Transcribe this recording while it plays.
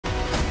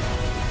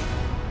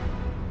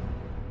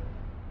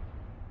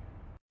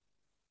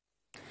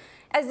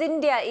As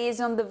India is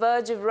on the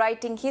verge of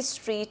writing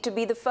history to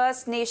be the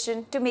first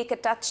nation to make a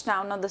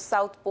touchdown on the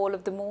south pole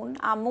of the moon,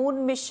 our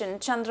moon mission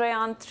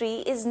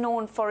Chandrayaan-3 is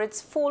known for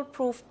its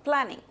foolproof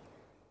planning.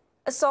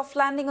 A soft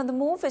landing on the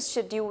moon is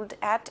scheduled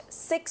at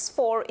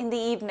 6:04 in the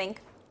evening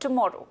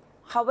tomorrow.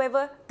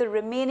 However, the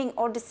remaining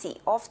odyssey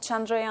of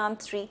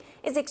Chandrayaan-3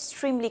 is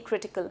extremely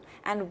critical,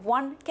 and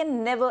one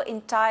can never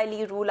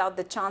entirely rule out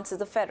the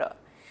chances of error.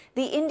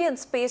 The Indian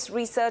Space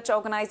Research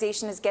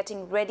Organization is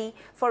getting ready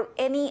for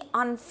any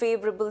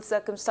unfavorable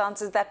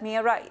circumstances that may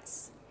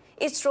arise.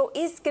 ISRO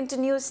is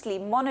continuously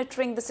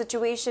monitoring the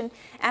situation,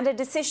 and a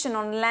decision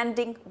on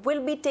landing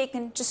will be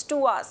taken just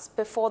 2 hours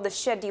before the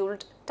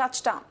scheduled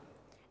touchdown.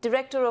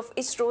 Director of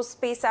ISRO's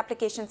Space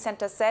Application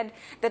Center said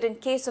that in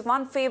case of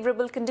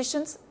unfavorable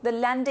conditions, the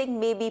landing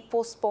may be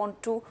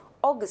postponed to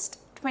August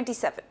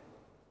 27.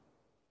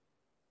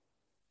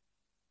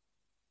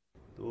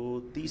 तो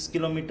 30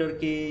 kilometre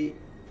की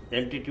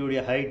altitude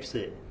या height से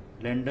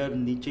lander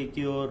नीचे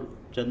की ओर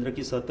चंद्र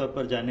की सतह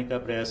पर जाने का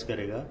प्रयास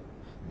करेगा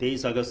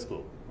 23 अगस्त को,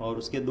 और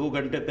उसके 2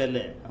 घंटे पहले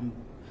हम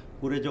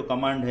पूरे जो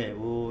कमांड है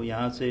वो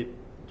यहाँ से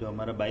जो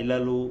हमारा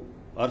बाइलालू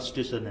अर्थ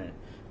स्टेशन है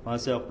वहाँ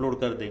से अपलोड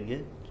कर देंगे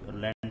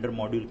लैंडर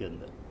मॉड्यूल के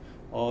अंदर।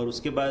 और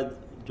उसके बाद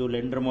जो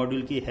लैंडर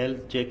मॉड्यूल की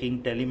हेल्थ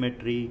चेकिंग,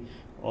 टेलीमेट्री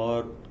और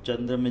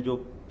चंद्र में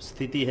जो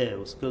स्थिति है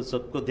उसको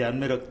सबको ध्यान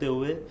में रखते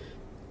हुए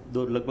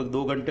लगभग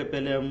 2 घंटे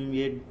पहले हम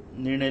ये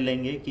निर्णय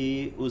लेंगे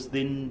कि उस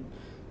दिन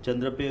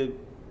चंद्र पे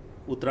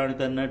उतराण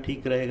करना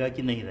ठीक रहेगा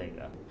कि नहीं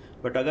रहेगा।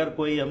 बट अगर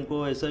कोई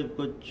हमको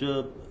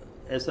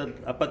ऐसा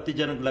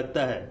आपत्तिजनक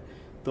लगता है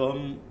तो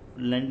हम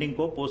लैंडिंग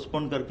को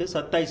पोस्टपोन करके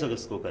 27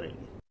 अगस्त को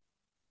करेंगे।